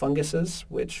funguses,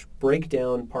 which break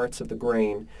down parts of the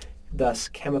grain, thus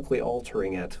chemically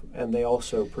altering it, and they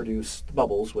also produce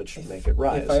bubbles, which make it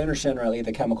rise. If I understand rightly,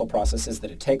 the chemical process is that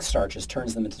it takes starches,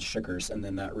 turns them into sugars, and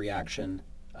then that reaction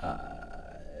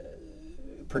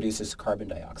produces carbon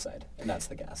dioxide, and that's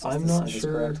the gas. I'm not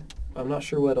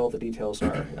sure what all the details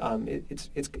are. It's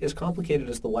as complicated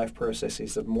as the life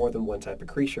processes of more than one type of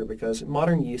creature, because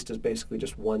modern yeast is basically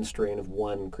just one strain of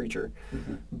one creature.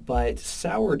 Mm-hmm. But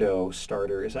sourdough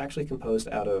starter is actually composed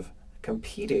out of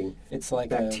competing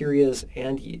bacterias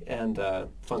and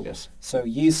fungus. So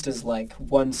yeast is like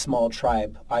one small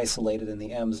tribe isolated in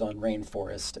the Amazon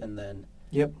rainforest, and then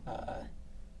yep.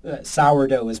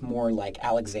 Sourdough is more like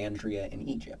Alexandria in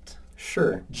Egypt.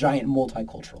 Sure. Giant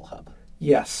multicultural hub.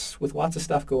 Yes, with lots of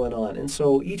stuff going on. And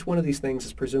so each one of these things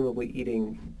is presumably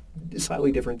eating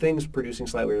slightly different things, producing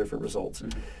slightly different results.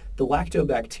 Mm-hmm. The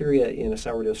lactobacteria in a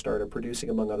sourdough starter producing,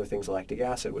 among other things, lactic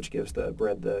acid, which gives the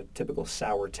bread the typical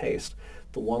sour taste.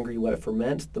 The longer you let it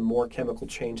ferment, the more chemical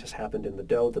change has happened in the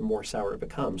dough, the more sour it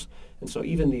becomes. And so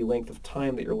even the length of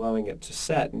time that you're allowing it to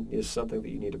set is something that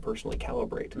you need to personally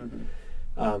calibrate. Mm-hmm.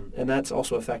 And that's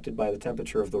also affected by the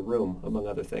temperature of the room, among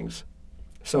other things.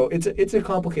 So it's a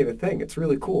complicated thing. It's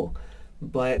really cool.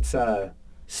 But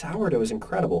sourdough is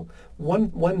incredible.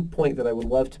 One point that I would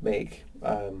love to make,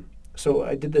 so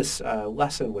I did this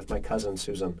lesson with my cousin,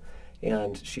 Susan,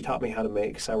 and she taught me how to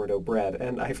make sourdough bread.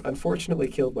 And I've unfortunately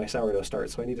killed my sourdough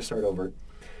start, so I need to start over.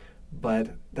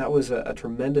 But that was a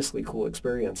tremendously cool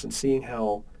experience, and seeing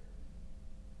how,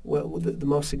 well, the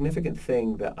most significant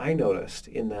thing that I noticed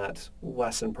in that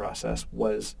lesson process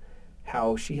was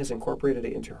how she has incorporated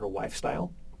it into her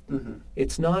lifestyle. Mm-hmm.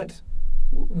 It's not,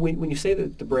 when you say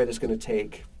that the bread is going to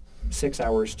take 6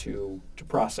 hours to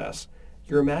process,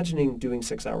 you're imagining doing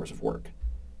 6 hours of work.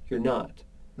 You're not.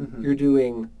 Mm-hmm. You're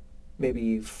doing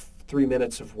maybe 3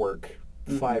 minutes of work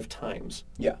Mm-hmm. 5 times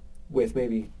Yeah. with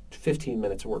maybe 15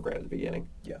 minutes of work right at the beginning.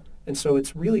 Yeah. And so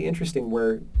it's really interesting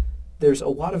where there's a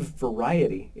lot of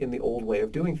variety in the old way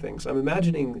of doing things. I'm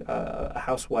imagining a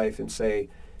housewife in, say,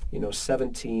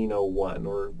 1701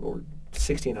 or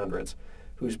 1600s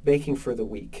who's baking for the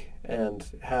week and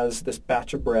has this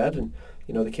batch of bread, and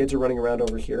the kids are running around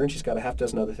over here, and she's got a half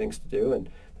dozen other things to do, and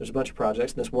there's a bunch of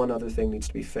projects, and this one other thing needs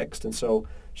to be fixed. And so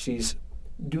she's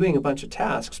doing a bunch of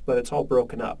tasks, but it's all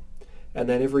broken up. And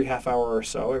then every half hour or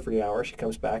so, every hour, she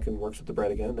comes back and works with the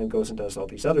bread again, and then goes and does all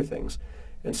these other things.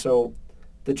 And so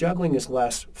the juggling is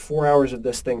less 4 hours of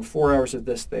this thing, 4 hours of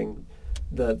this thing,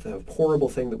 the horrible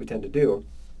thing that we tend to do.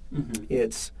 Mm-hmm.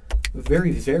 It's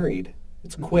very varied.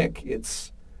 It's quick.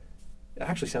 It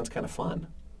actually sounds kind of fun.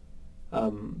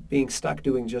 Being stuck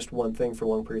doing just one thing for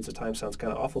long periods of time sounds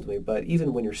kind of awful to me, but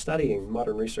even when you're studying,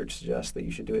 modern research suggests that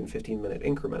you should do it in 15-minute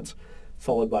increments,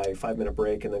 followed by a 5-minute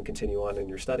break, and then continue on in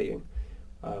your studying.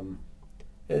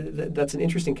 That's an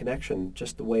interesting connection,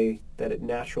 just the way that it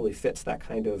naturally fits that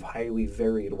kind of highly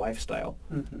varied lifestyle,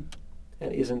 Mm-hmm.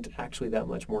 and isn't actually that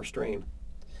much more strain.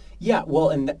 Yeah, well,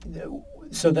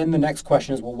 so then the next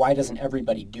question is, well, why doesn't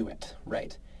everybody do it,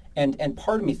 right? And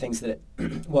part of me thinks that,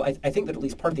 I think that at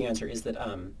least part of the answer is that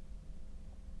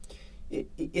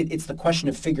it's the question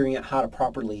of figuring out how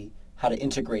to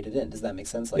integrate it in. Does that make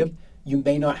sense? Like, Yep. You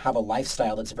may not have a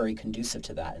lifestyle that's very conducive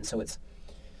to that, and so it's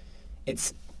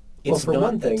Well, for not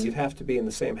one that, thing, you'd have to be in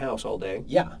the same house all day,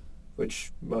 yeah,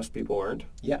 which most people aren't.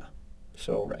 yeah,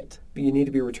 So right. you need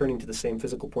to be returning to the same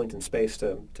physical point in space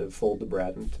to fold the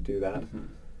bread and to do that. Mm-hmm.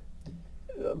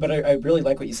 But I really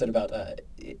like what you said about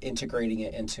integrating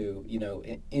it into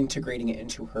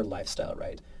her lifestyle,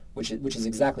 right? Which is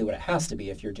exactly what it has to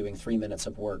be if you're doing 3 minutes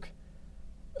of work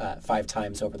 5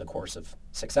 times over the course of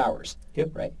 6 hours.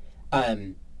 Yep. Right.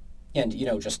 And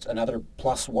just another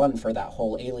 +1 for that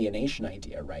whole alienation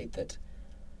idea, right? That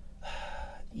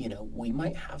we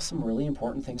might have some really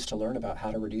important things to learn about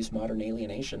how to reduce modern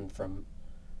alienation from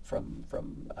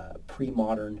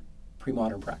pre-modern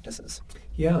practices.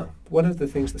 Yeah, one of the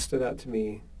things that stood out to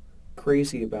me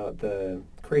crazily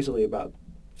about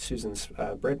Susan's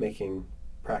bread making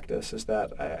practice is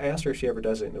that I asked her if she ever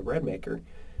does it in a bread maker,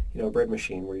 a bread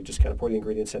machine where you just kind of pour the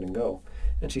ingredients in and go.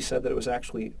 And she said that it was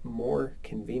actually more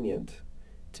convenient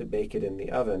to bake it in the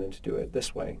oven and to do it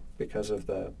this way because of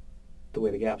the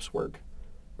way the gaps work,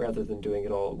 rather than doing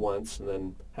it all at once and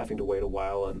then having to wait a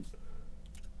while and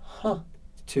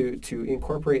to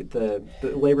incorporate the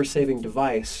labor-saving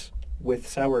device with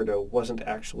sourdough wasn't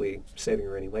actually saving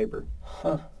her any labor.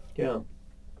 Huh. Yeah.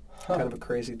 Huh. Kind of a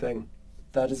crazy thing.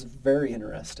 That is very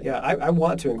interesting. Yeah, I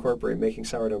want to incorporate making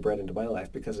sourdough bread into my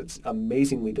life because it's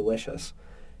amazingly delicious.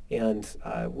 And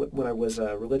when I was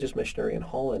a religious missionary in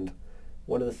Holland,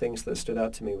 one of the things that stood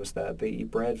out to me was that they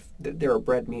eat bread. There are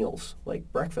bread meals.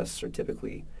 Like breakfasts are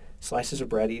typically slices of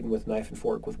bread eaten with knife and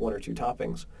fork with 1 or 2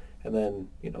 toppings. And then,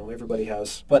 everybody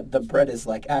has... But the bread is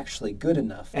actually good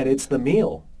enough. And it's the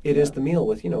meal. It is Yeah. the meal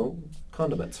with,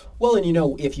 condiments. Well, and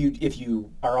if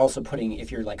you are also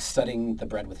if you're studying the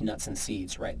bread with nuts and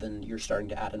seeds, right, then you're starting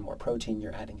to add in more protein,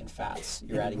 you're adding in fats,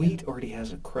 you're adding wheat already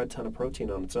has a crud ton of protein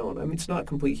on its own. I mean, it's not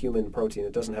complete human protein.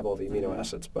 It doesn't have all the amino Mm-hmm.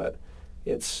 acids, but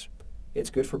it's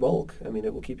good for bulk. I mean,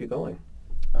 it will keep you going.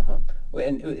 Uh-huh. Well,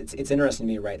 and it's interesting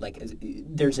to me, right?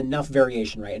 There's enough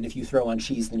variation, right? And if you throw on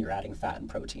cheese, then you're adding fat and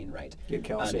protein, right? You get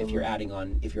calcium. If you're adding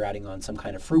on some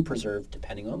kind of fruit preserve,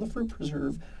 depending on the fruit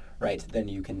preserve, right? Then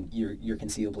you're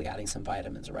conceivably adding some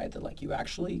vitamins, right? That you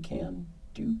actually can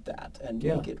do that and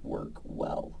Yeah. make it work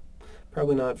well.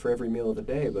 Probably not for every meal of the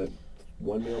day, but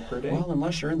 1 meal per day. Well,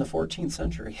 unless you're in the 14th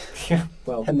century, Yeah,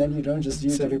 well, and then you don't just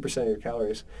use 70% of your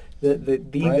calories. The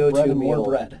bread go-to and more meal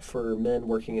bread. for men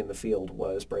working in the field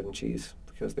was bread and cheese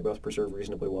because they both preserve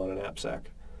reasonably well in a knapsack.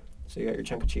 So you got your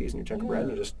chunk of cheese and your chunk of bread,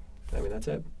 and that's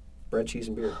it. Bread, cheese,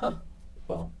 and beer. Huh.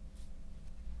 Well,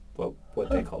 what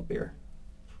they called beer.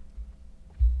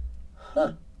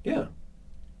 Huh. Yeah.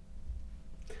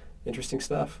 Interesting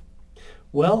stuff.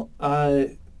 Well,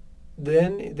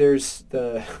 then there's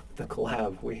the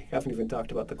collab. We haven't even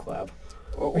talked about the collab.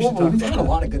 We should talk We've about had a that.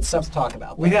 lot of good stuff to talk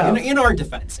about. We though. have. In our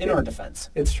defense. In our defense.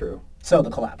 It's true. So the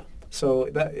collab. So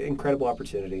that incredible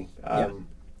opportunity. Yeah.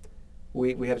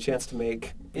 we had a chance to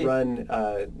run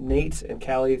Nate and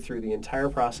Callie through the entire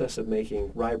process of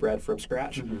making rye bread from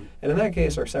scratch. And in that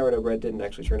case, our sourdough bread didn't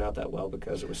actually turn out that well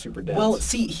because it was super dense. Well,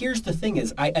 see, here's the thing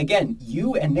is,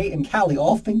 you and Nate and Callie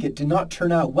all think it did not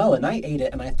turn out well, and I ate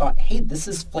it and I thought, hey, this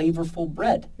is flavorful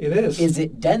bread. It is. Is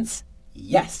it dense?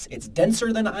 Yes, it's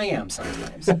denser than I am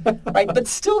sometimes, right? But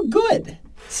still good.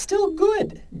 Still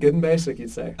good. Good and basic,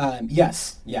 you'd say.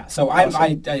 Yes, yeah. So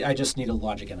Awesome. I just need a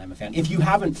logic, and I'm a fan. If you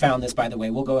haven't found this, by the way,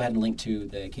 we'll go ahead and link to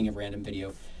the King of Random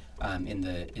video in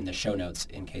the show notes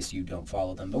in case you don't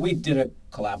follow them. But we did a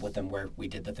collab with them where we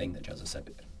did the thing that Joseph said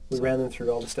we did. We ran them through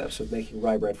all the steps of making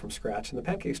rye bread from scratch, and the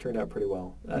pancakes turned out pretty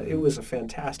well. It was a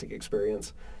fantastic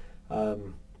experience.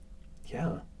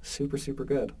 Yeah, super, super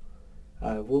good.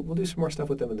 We'll do some more stuff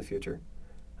with them in the future.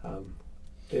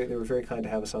 They were very kind to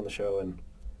have us on the show, and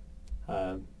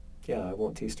yeah, I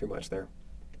won't tease too much there.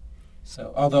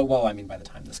 So, although, well, I mean, by the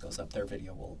time this goes up, their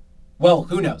video will... Well,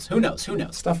 who knows? Who knows? Who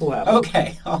knows? Stuff will happen.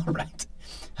 Okay, all right.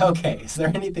 Okay, is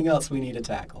there anything else we need to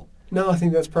tackle? No, I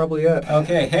think that's probably it.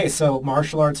 Okay, hey, so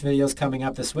martial arts videos coming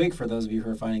up this week for those of you who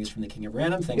are finding us from the King of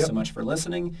Random. Thanks so much for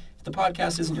listening. If the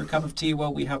podcast isn't your cup of tea,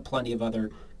 well, we have plenty of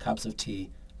other cups of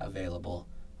tea available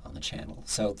on the channel.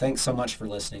 So thanks so much for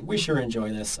listening. We sure enjoy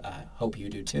this. Hope you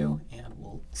do too, and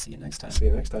we'll see you next time. See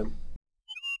you next time.